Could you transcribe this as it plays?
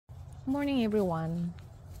Morning everyone.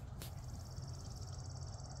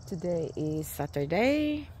 Today is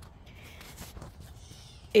Saturday.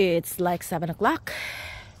 It's like 7 o'clock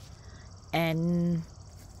and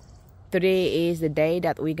today is the day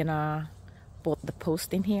that we're gonna put the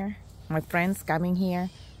post in here. My friends coming here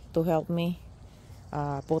to help me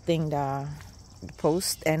putting the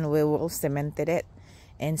post, and we will cement it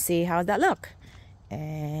and see how that look.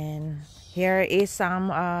 And here is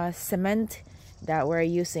some cement that we're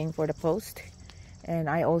using for the post, and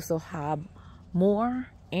I also have more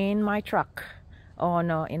in my truck. Oh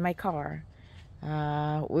no, in my car.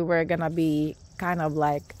 We were gonna be kind of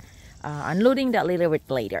like unloading that little bit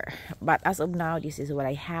later, but as of now this is what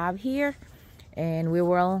I have here, and we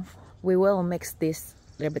will mix this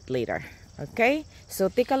a little bit later. Okay, so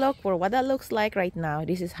take a look for what that looks like right now.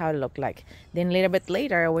 This is how it look like. Then a little bit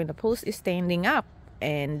later when the post is standing up,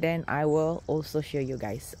 and then I will also show you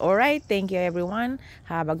guys. All right, thank you everyone,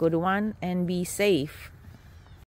 have a good one and be safe.